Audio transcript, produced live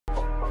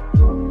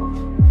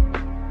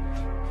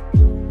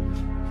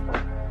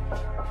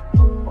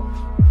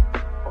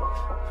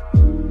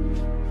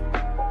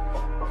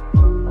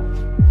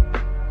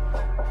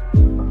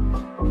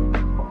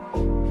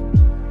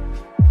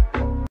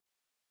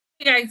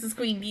guys, it's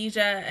Queendija,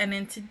 and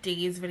in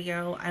today's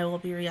video, I will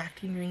be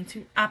reacting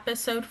to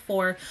episode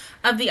 4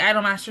 of the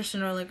Idolm ster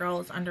Cinderella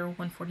Girls under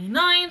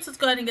 149. So let's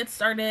go ahead and get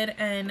started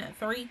in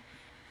 3,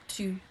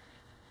 2,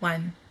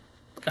 1,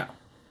 go.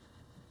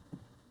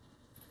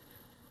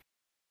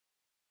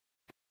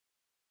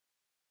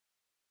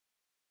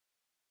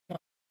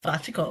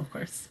 Logical, of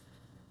course.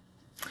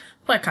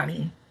 What,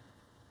 Connie?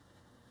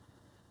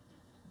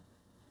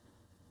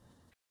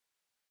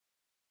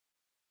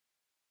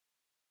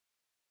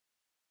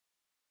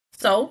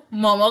 So,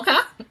 Momoka?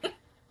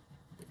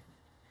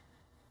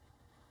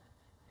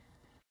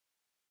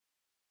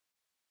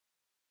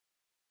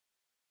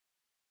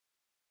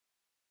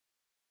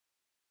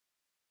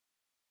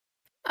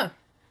 Oh,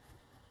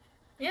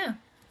 yeah.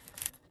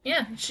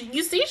 Yeah.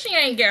 You see, she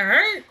ain't get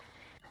hurt.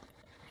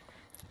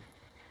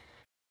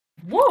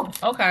 Woo,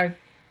 okay.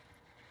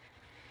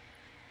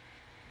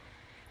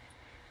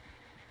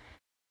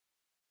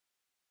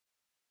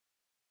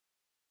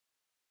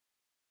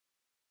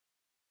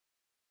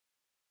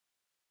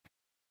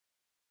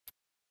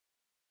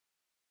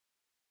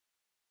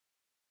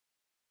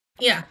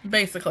 Yeah,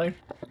 basically.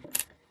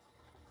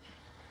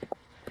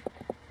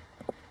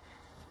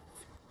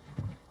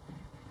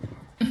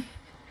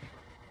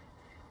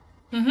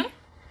 Mm-hmm.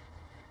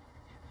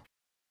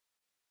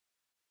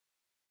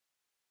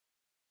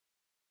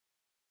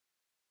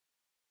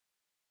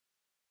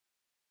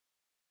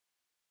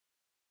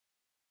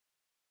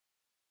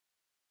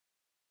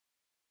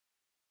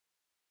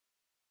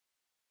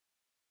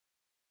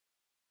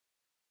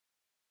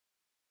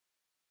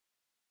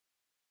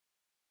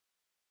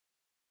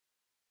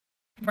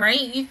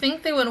 Right? You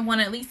think they would have won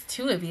at least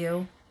 2 of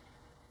you.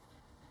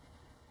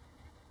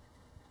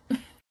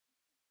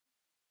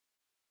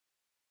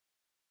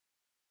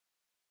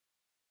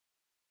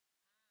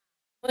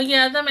 Well,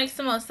 yeah, that makes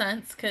the most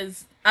sense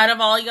because out of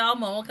all y'all,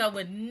 Momoka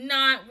would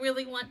not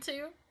really want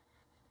to.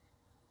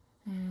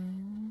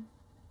 Mm.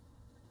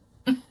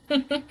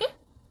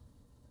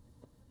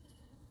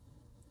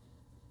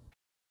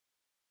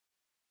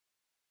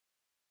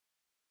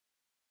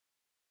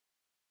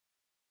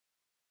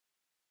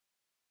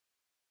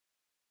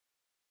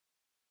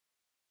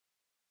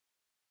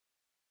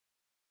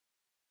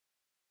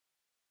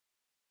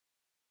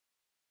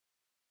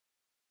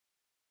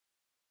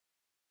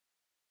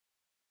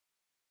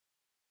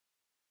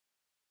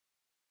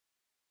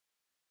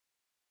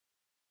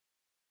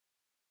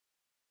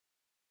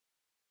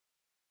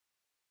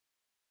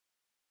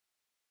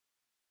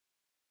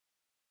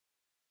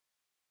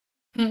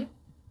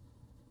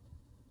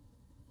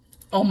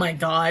 Oh my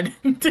god.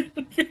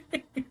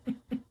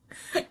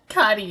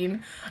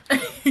 Cutting.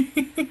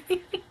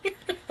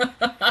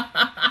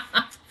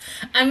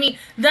 I mean,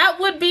 that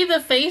would be the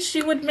face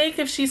she would make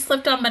if she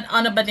slipped on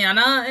a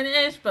banana and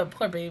ish, but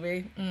poor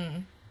baby.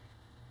 Mm.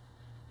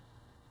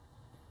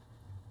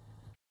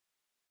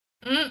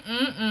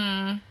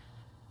 Mm-mm-mm.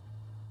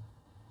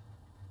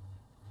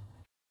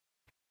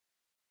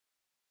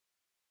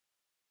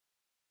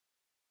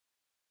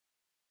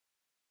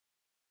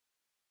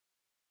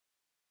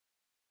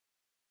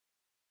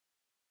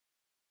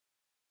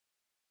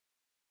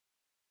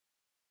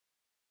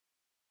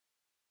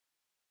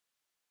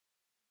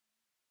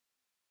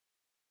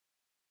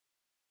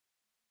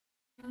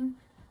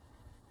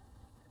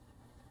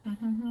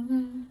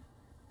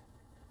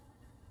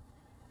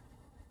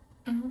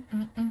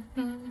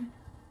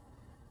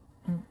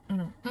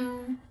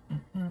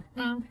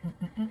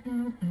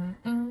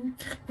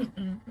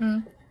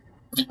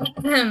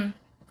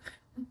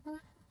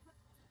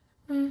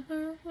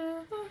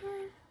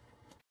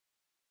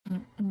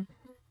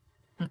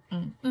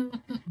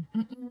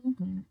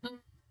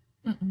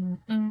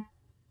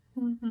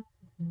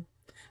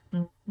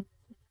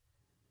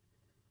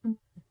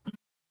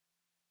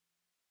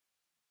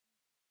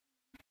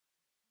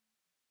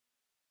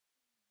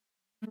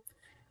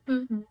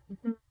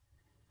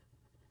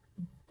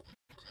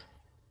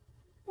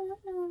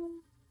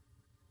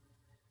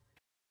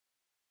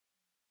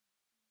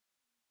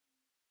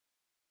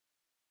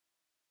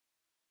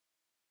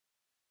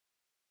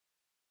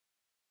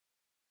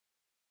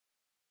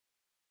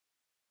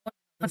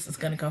 This is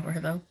gonna go for her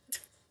though.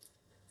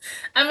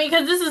 I mean,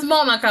 because this is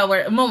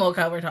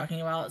Momoka we're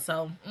talking about,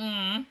 so.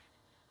 Mm.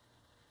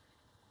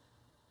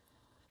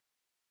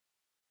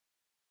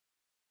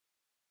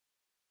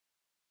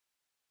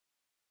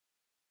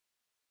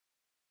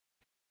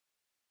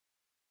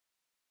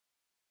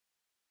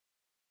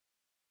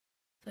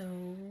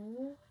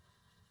 So,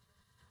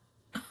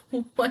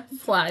 what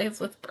flies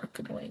with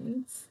broken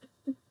wings?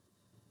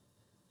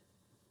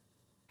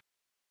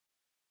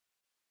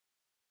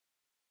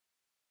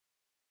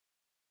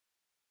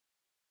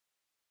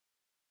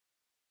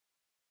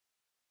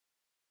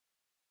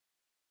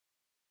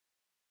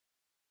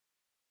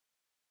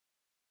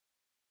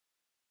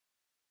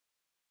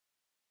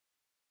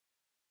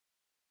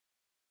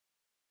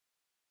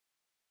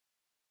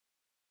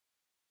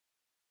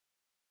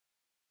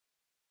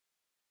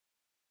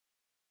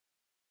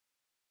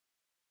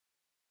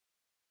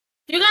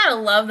 You gotta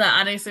love that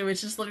honestly,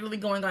 which is literally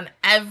going on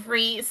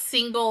every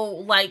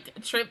single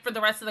like trip for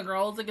the rest of the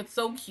girls. Like it's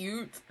so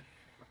cute.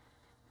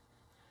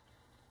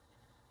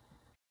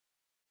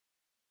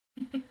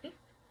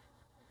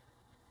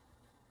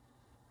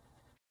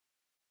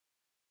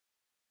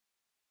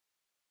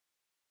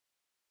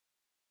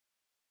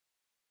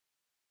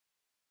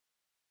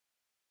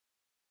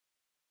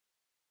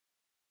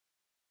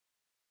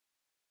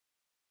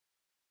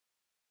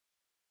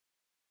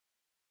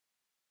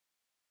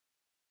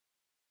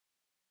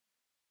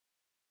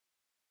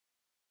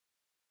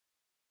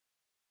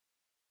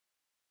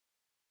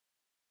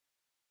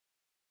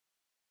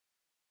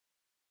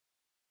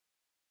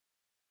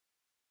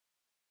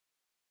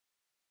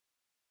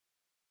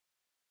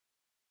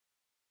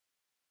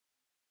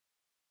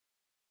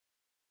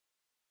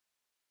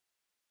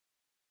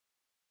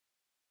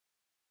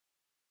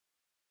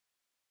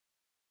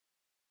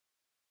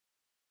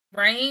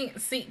 Right?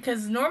 See,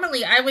 because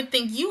normally I would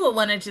think you would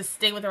want to just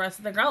stay with the rest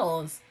of the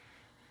girls.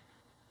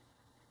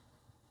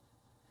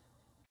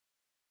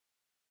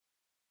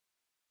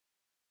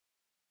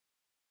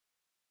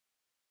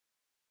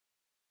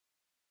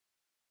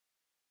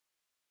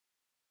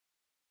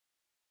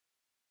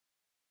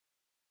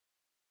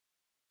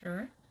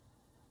 Sure.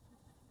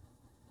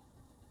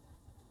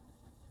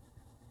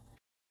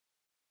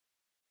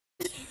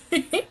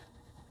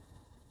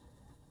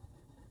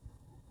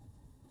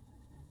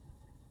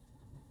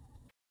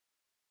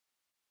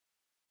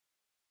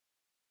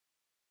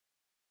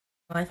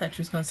 Well, I thought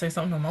she was gonna say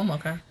something to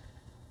Momoka.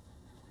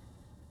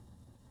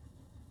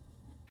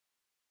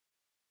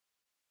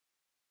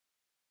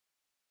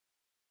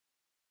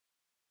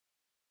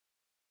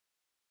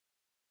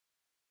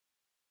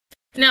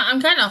 Now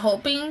I'm kind of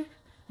hoping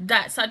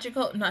that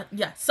Sachiko, not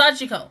yeah,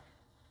 Sachiko,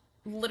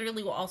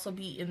 literally will also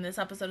be in this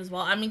episode as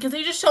well. I mean, because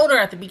they just showed her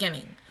at the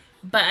beginning,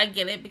 but I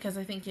get it because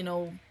I think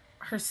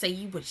her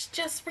Seiyu, which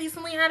just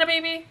recently had a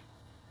baby.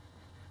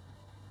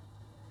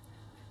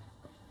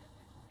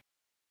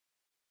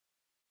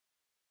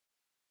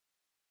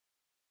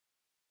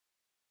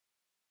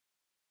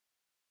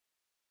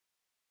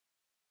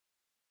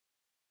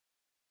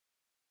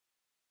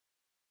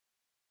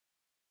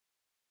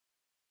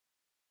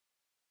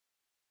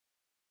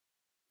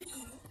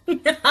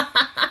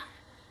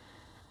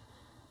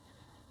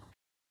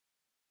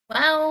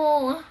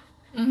 Well,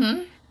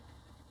 mm-hmm.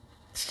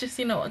 It's just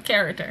a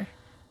character.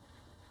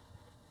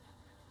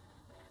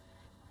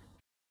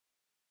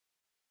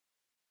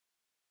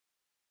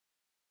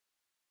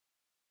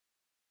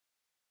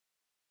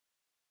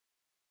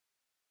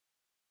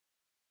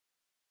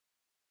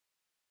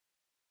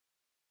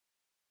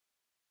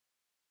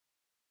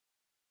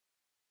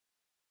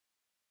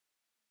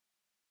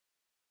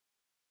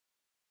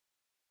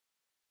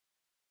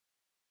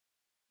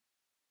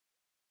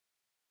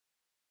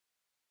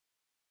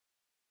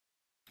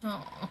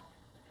 Oh,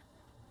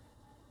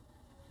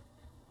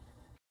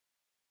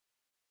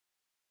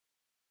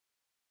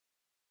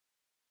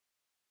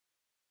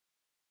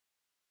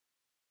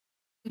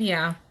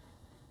 yeah.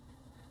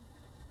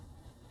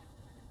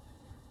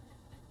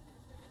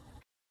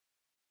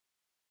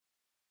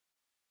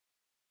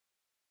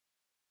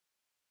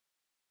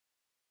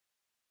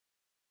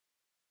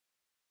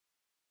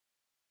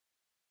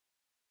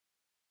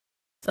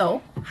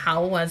 So,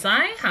 how was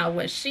I? How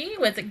was she?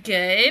 Was it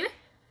good?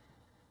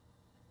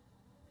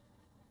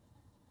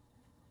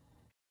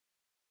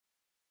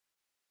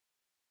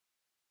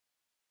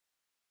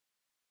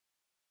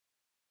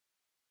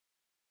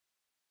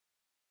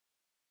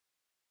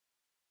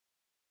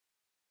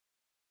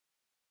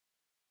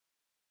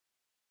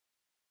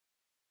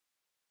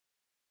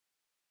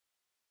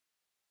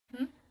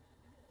 Hmm?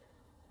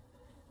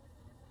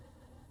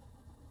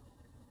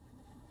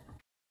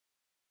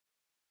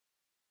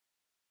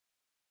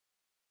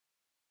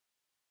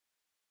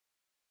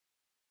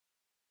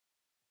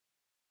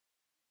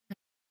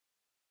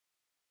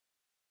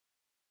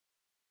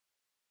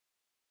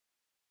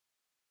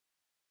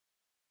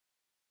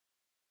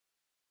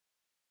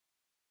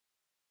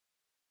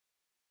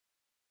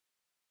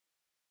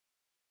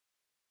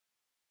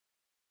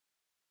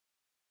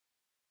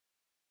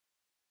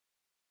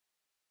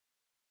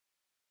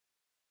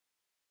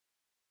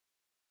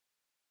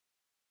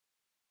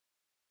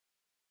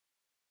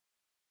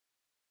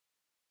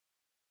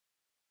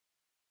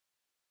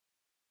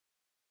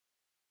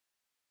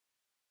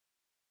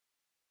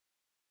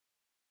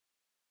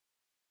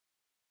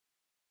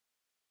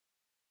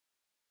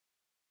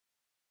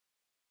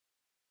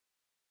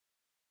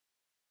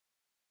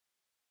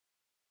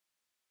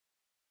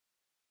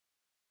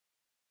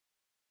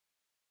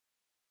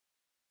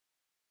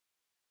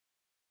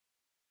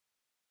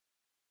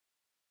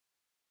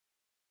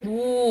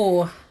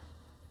 Ooh,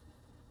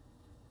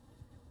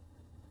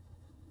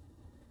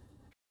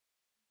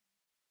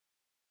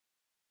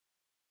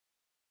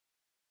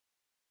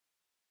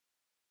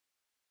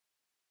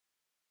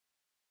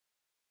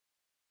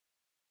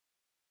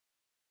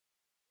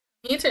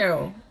 me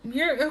too.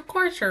 Of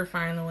course you're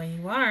fine the way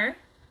you are.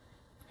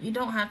 You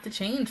don't have to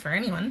change for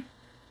anyone.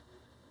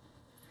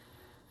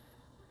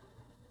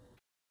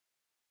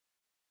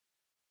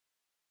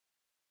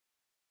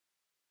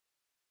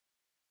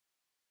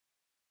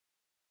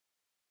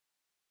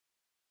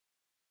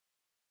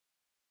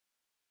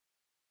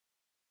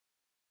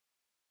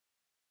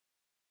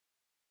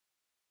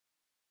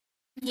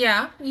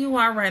 Yeah, you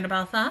are right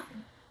about that.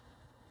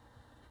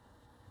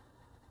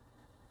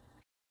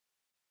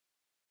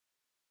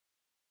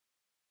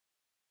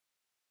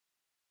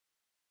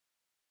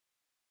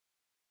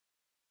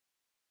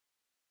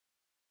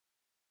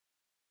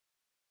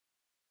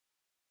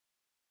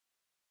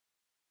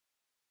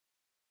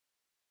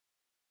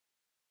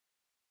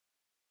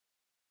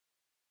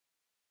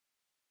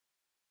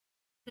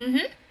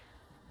 Mm-hmm.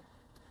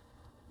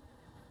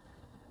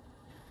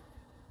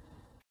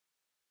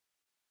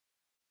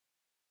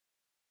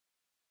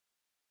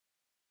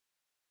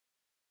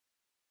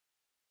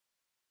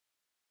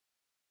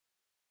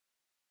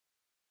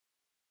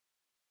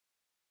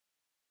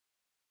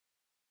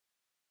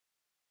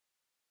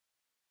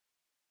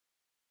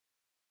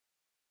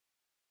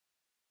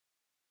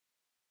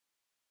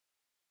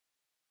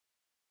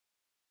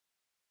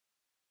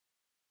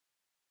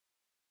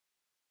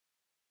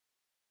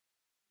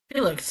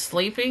 He looks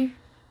sleepy.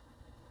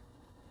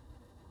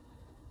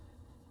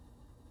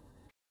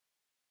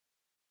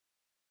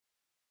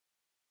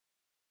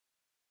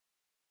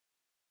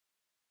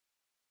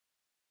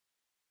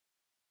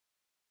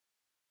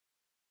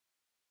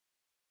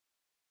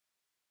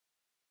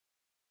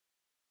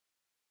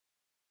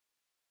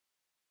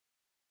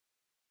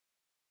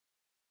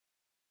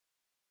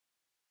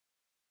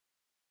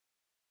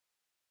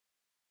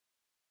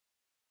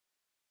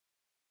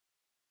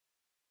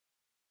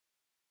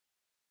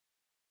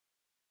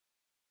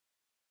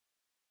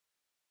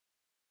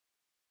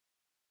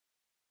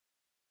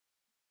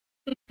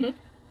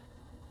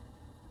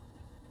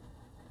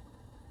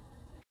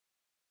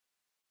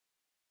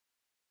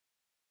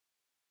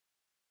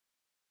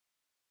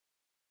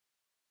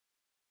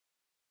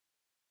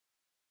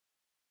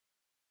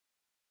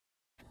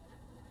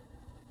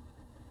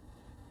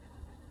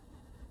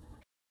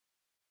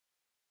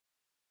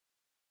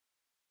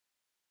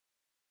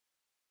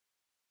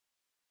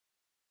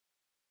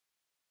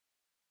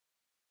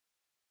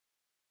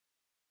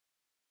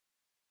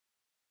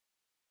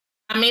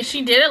 I mean,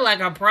 she did it like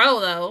a pro,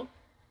 though.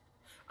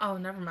 Oh,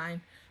 never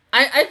mind.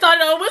 I thought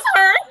it was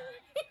her.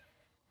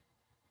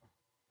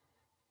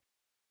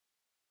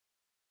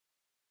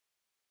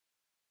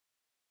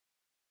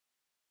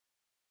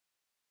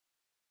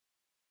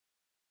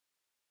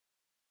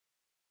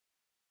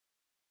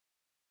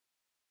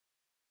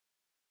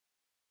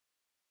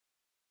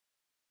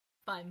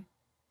 Fun.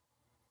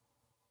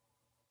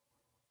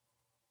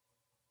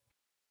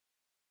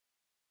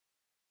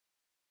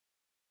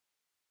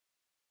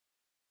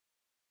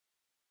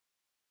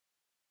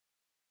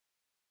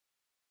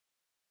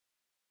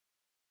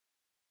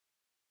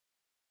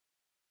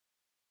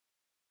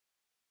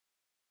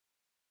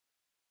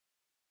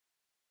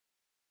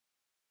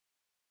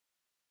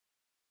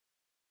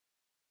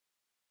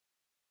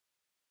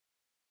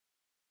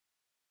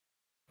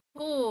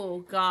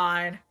 Oh,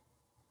 God.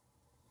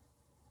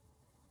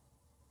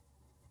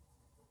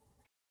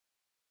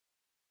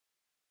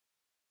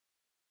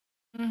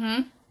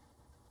 Mm-hmm.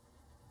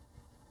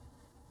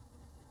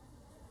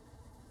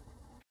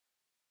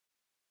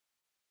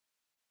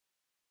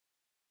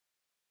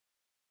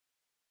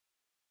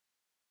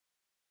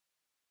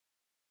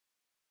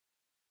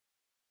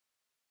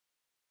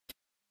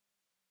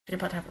 She's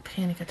about to have a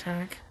panic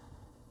attack.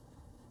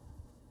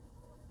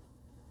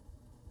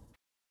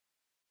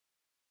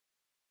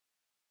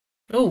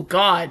 Oh,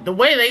 God. The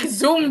way they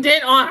zoomed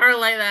in on her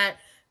like that.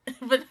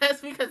 But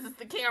that's because it's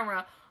the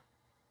camera.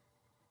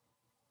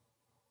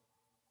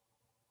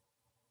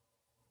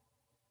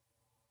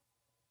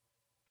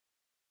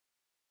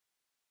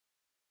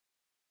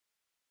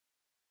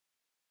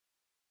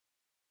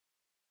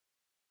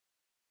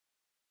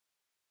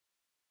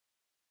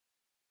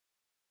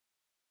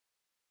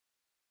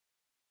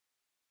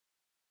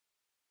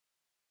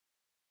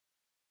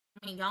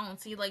 I mean, y'all don't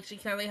see like she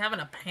clearly having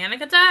a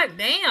panic attack?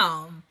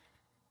 Damn.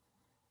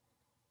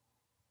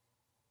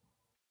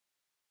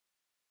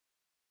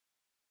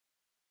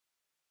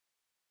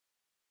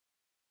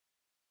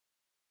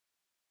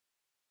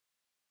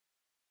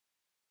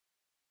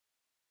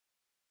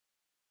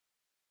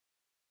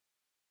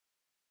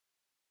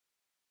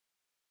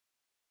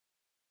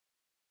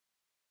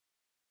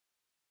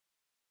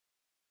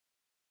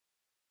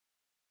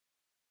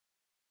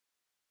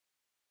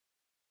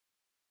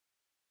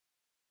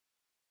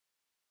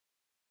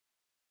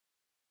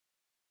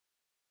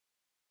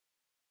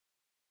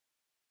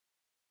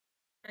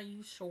 Are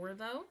you sure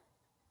though?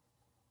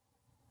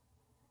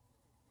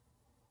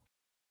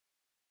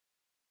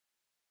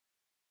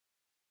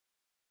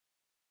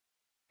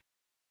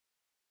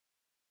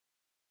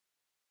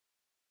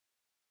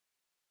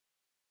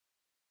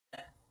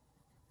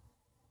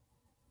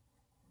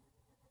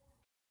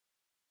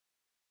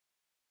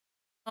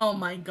 Oh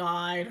my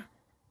God.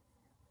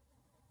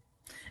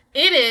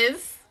 It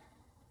is.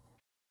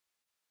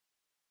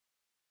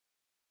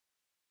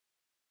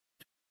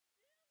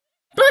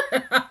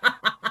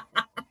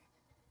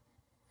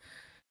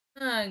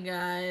 Oh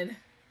God.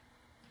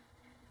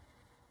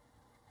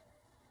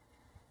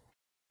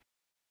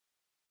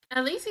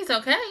 At least he's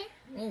okay.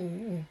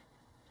 Ooh.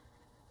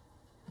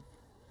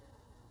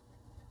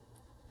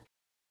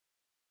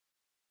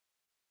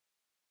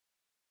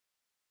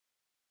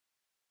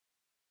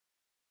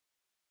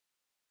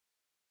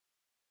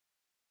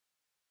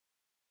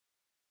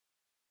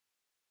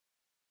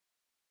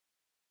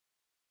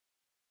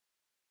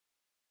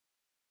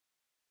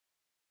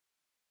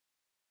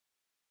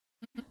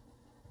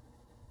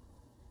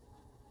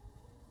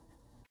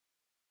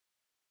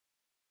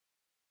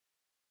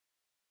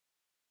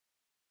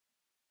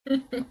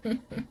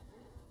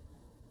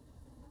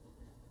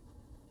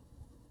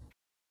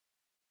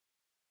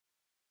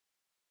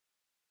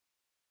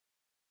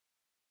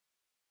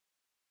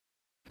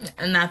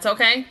 And that's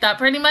okay. That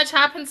pretty much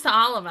happens to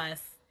all of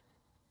us.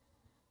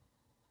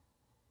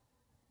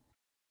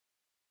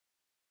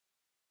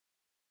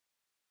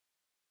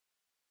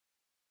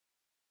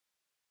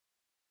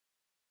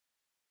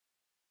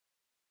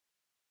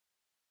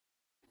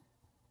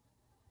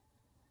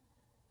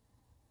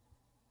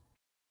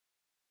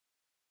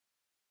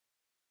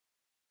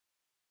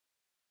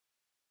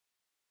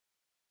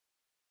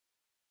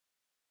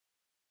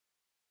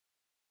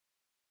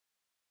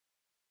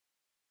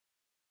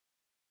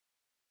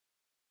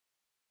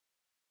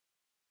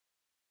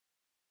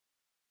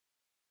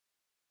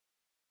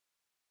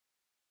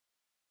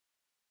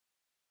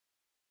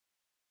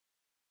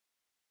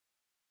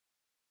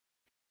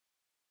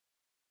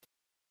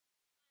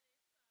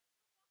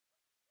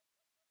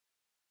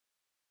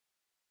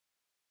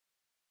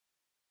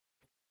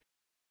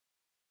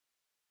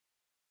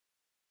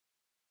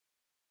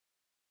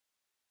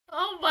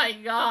 Oh my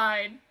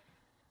god.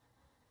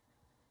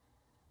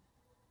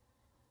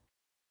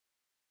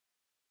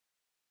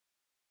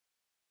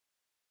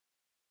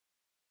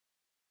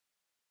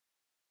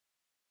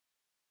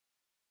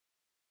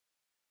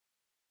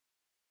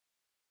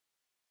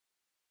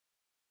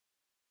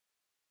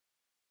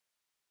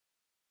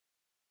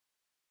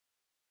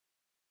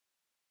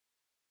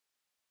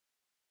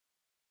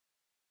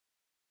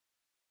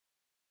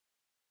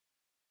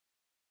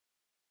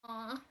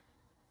 Aw.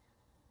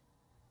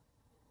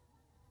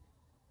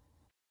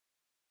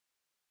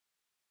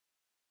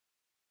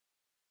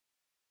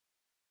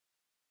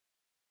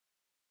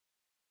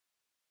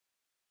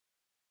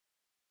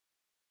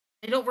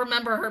 I don't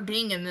remember her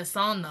being in this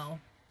song though.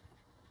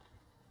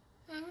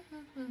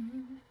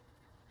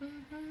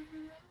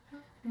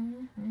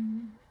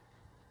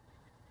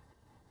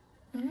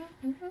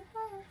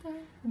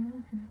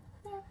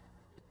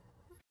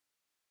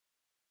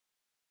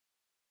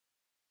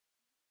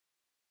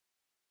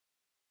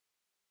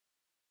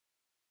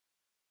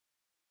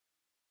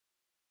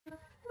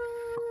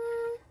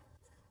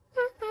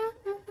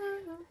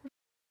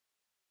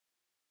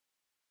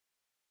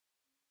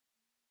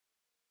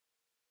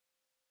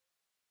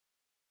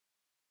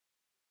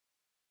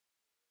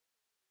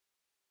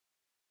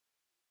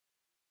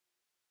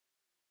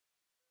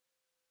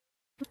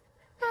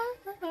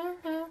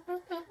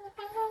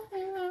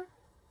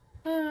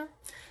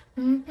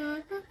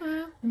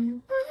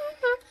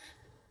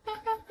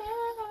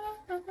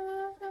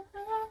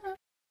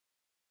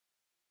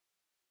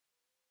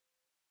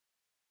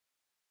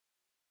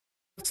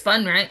 It's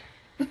fun, right?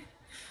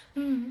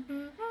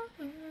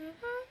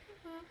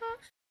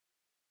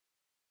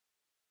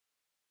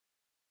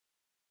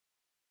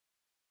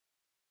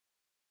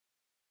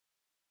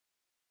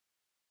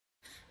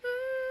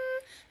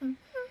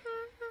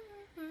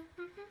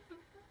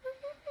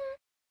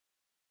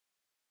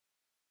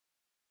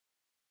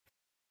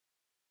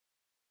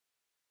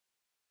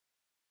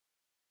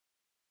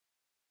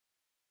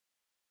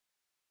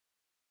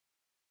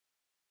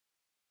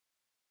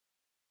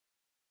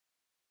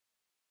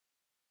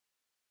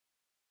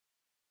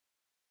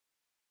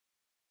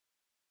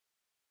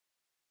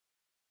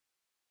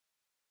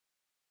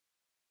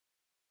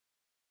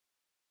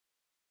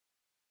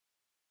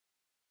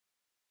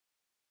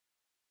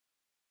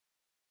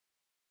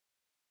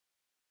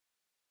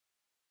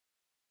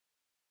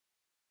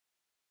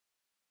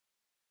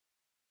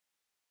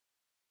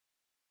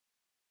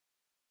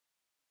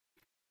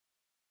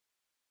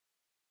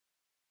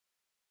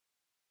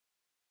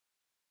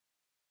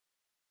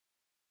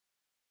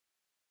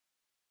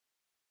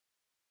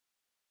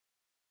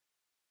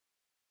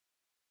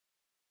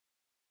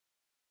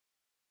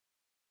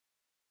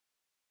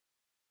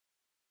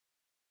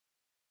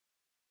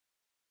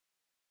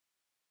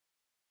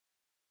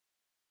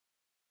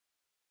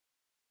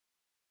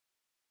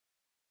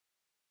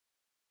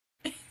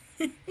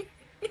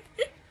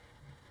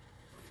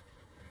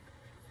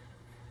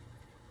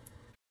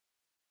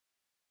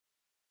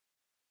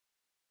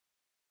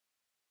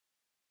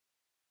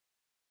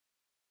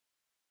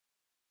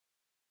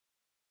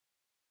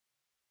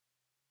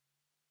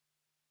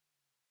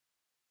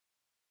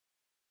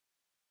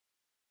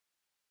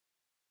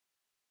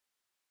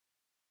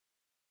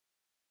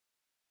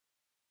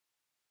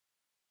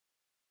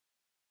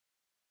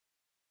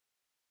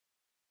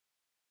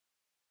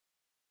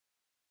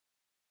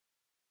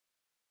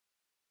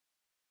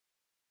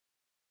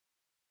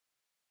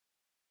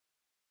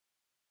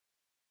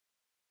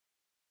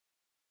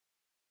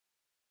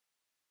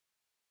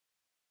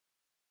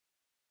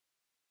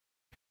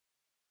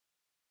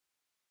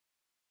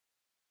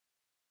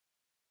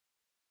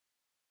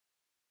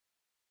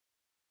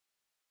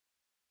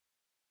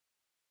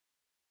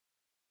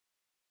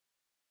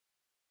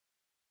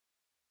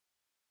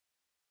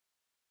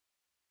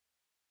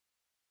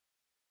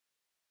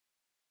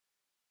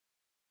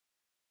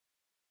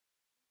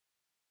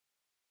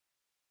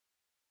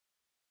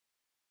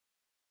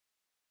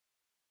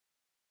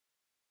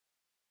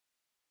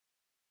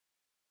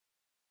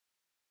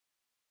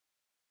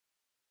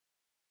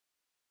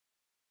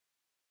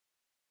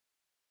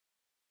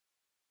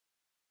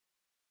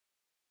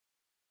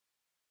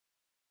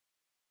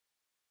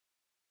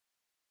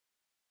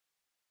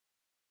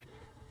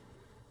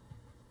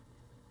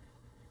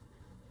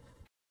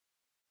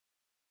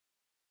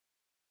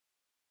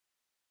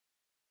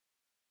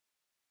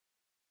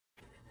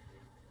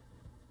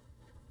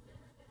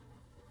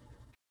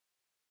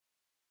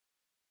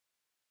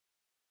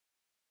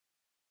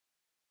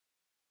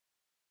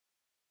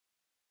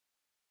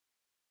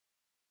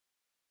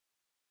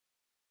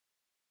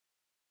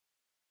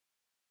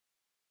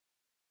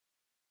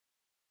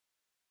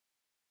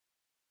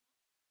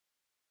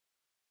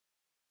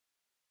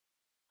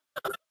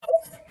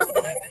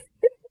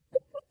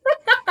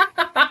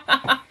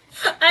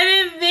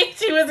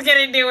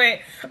 gonna do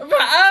it. But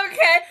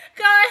okay,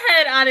 go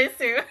ahead,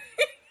 Anisu.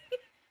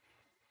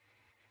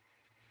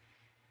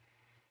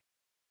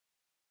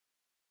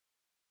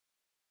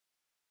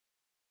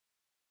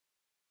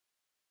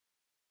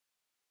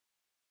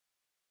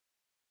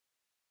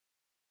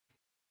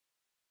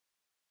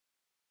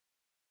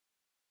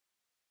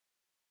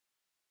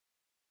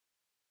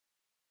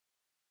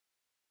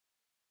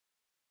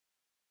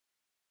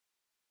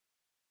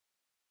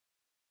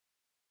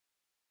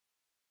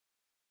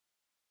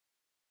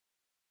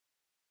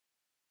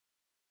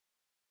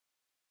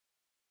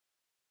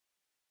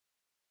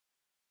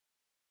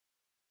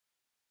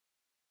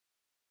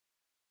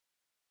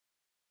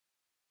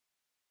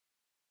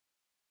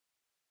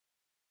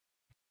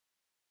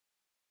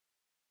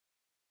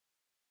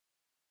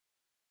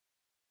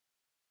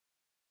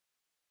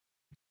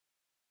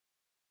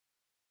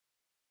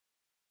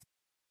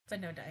 But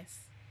no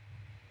dice.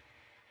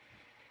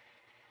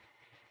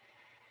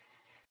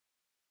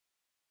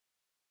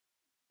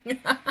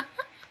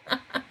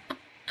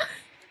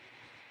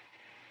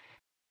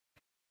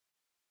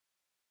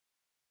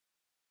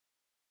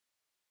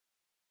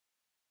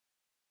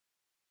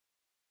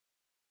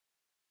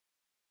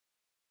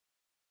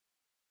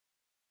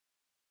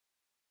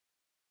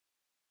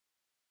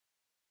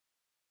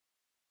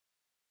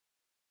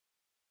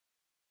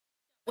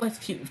 Was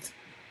cute.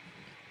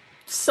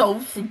 So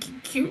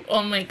freaking cute.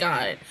 Oh my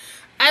god.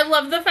 I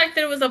love the fact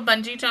that it was a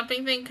bungee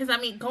jumping thing because I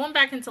mean, going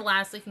back into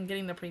last week and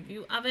getting the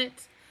preview of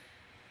it,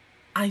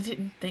 I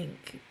didn't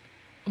think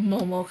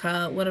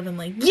Momoka would have been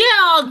like, yeah,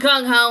 all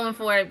gung ho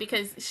for it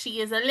because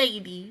she is a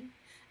lady.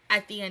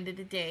 At the end of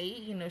the day,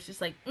 you know, she's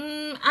like,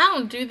 I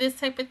don't do this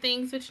type of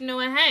things, but you know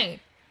what?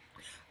 Hey,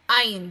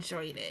 I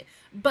enjoyed it.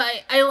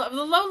 But I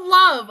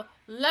love.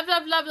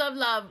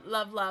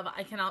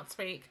 I cannot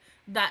speak.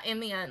 That in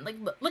the end, like,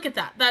 look at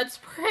that. That's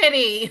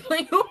pretty.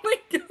 Like, oh my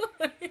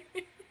god.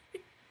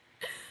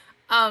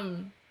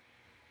 um,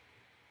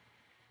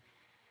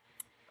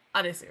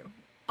 Arisu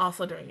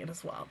also doing it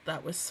as well.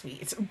 That was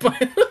sweet.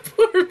 But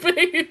poor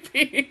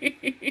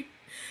baby.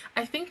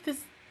 I think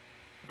this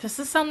does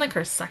this sound like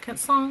her second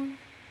song?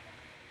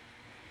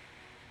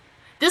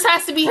 This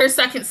has to be her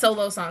second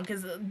solo song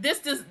because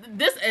this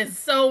is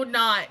so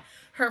not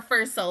her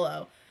first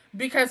solo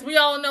because we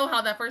all know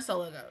how that first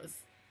solo goes.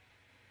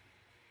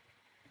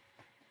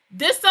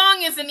 This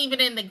song isn't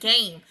even in the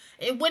game.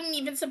 It wouldn't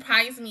even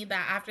surprise me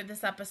that after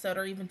this episode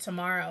or even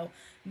tomorrow,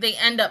 they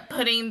end up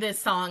putting this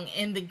song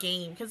in the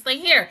game. Because, like,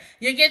 here,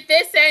 you get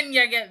this and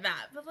you get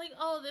that. But, like,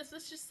 oh, this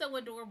is just so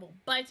adorable.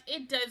 But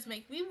it does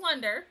make me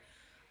wonder,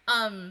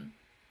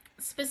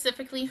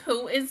 specifically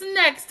who is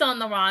next on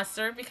the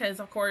roster.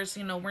 Because, of course,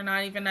 you know, we're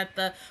not even at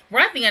the,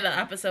 we're at the end of the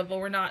episode, but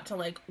we're not to,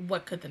 like,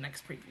 what could the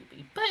next preview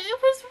be. But it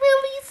was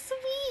really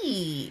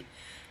sweet.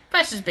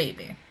 Precious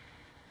baby.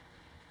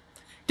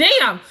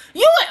 Damn,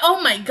 you like,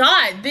 oh my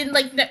god. Then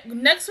like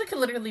next week could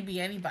literally be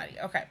anybody.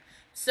 Okay,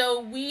 so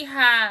we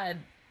had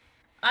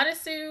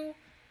Arisu,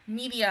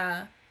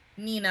 Media,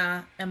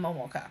 Nina, and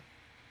Momoka,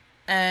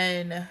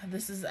 and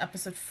this is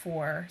episode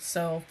 4.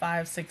 So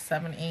 5, 6,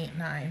 7, 8,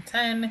 9,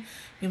 10,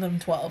 11,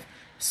 12.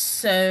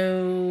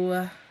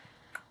 So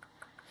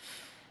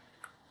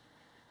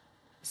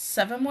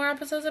 7 more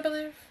episodes, I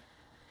believe.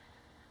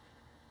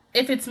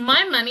 If it's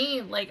my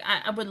money, like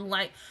I would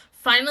like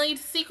finally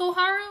to see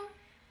Koharu,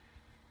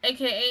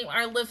 aka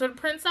our lizard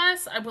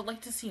princess. I would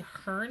like to see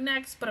her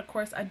next, but of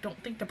course I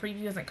don't think the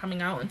preview isn't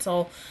coming out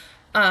until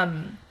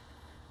um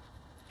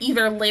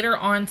either later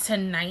on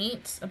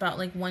tonight, about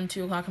like 1,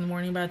 2 o'clock in the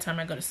morning by the time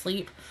I go to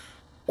sleep,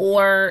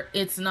 or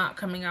it's not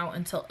coming out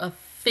until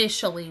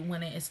officially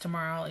when it is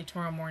tomorrow, like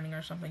tomorrow morning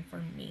or something for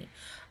me.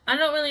 I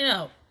don't really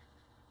know.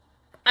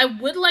 I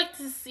would like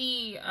to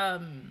see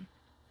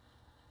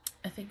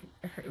I think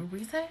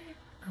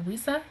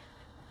Arisa,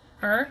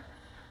 her,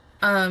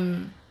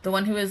 the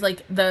one who is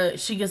like the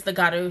she gets the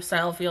Garu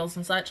style feels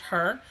and such,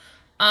 her,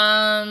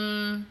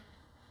 um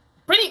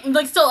pretty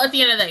like still at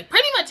the end of the day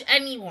pretty much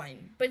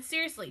anyone. But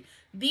seriously,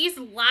 these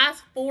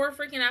last 4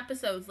 freaking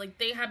episodes, like,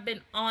 they have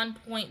been on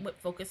point with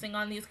focusing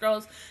on these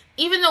girls,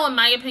 even though in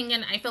my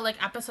opinion I feel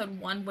like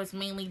episode 1 was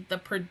mainly the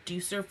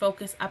producer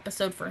focus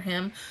episode for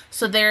him.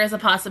 So there is a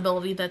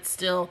possibility that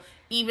still,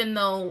 even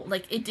though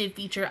like it did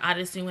feature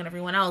Adisu and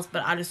everyone else,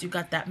 but Adisu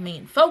got that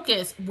main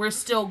focus, we're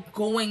still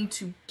going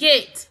to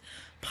get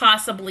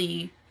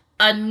possibly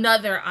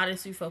another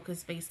Adisu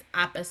focus based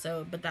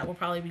episode, but that will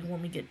probably be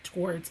when we get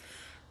towards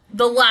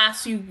the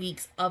last few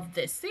weeks of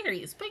this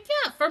series. But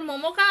yeah, for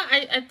Momoka,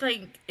 I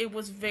think it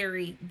was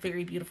very,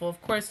 very beautiful.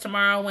 Of course,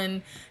 tomorrow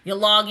when you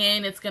log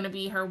in, it's going to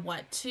be her,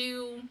 what,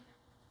 two?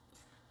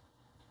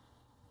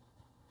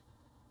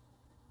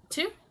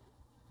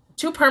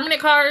 Two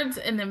permanent cards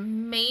and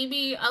then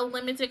maybe a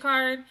limited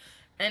card.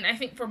 And I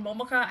think for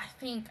Momoka, I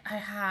think I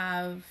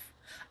have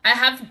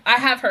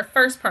her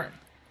first perm.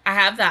 I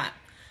have that.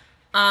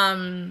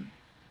 Um,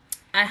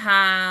 I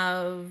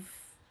have,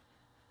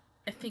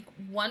 I think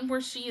one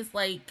where she is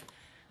like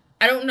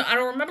I don't know. I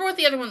don't remember what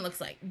the other one looks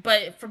like,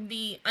 but from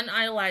the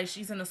Unidolized,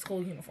 she's in a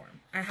school uniform.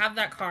 I have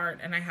that card,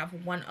 and I have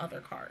one other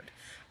card.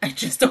 I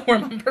just don't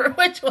remember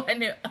which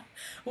one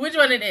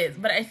it is.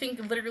 But I think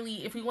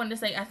literally, if we wanted to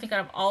say, I think out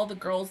of all the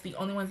girls, the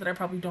only ones that I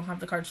probably don't have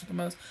the cards for the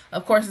most,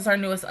 of course, is our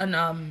newest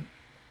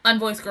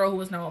unvoiced girl,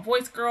 who is now a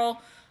voiced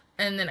girl,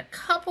 and then a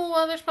couple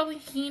others, probably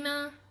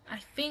Hina. I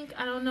think,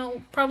 I don't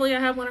know. Probably I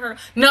have one of her.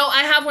 No,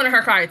 I have one of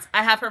her cards.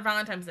 I have her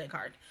Valentine's Day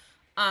card.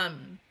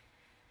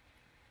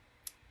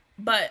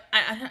 But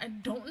I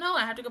don't know.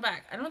 I have to go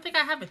back. I don't think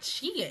I have a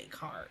Chie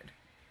card.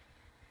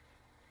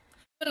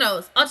 Who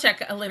knows? I'll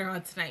check later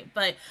on tonight.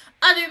 But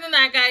other than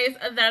that, guys,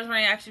 that is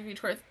my reaction review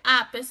towards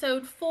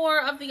episode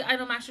 4 of the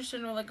Idol Master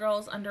Cinderella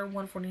Girls under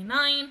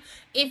 149.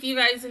 If you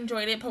guys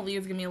enjoyed it,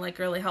 please give me a like.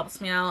 It really helps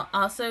me out.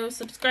 Also,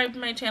 subscribe to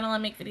my channel. I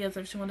make videos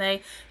every single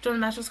day. Join the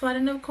Master Squad.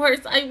 And of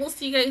course, I will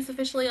see you guys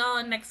officially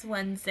on next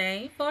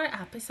Wednesday for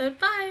episode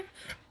 5.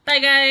 Bye,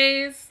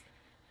 guys.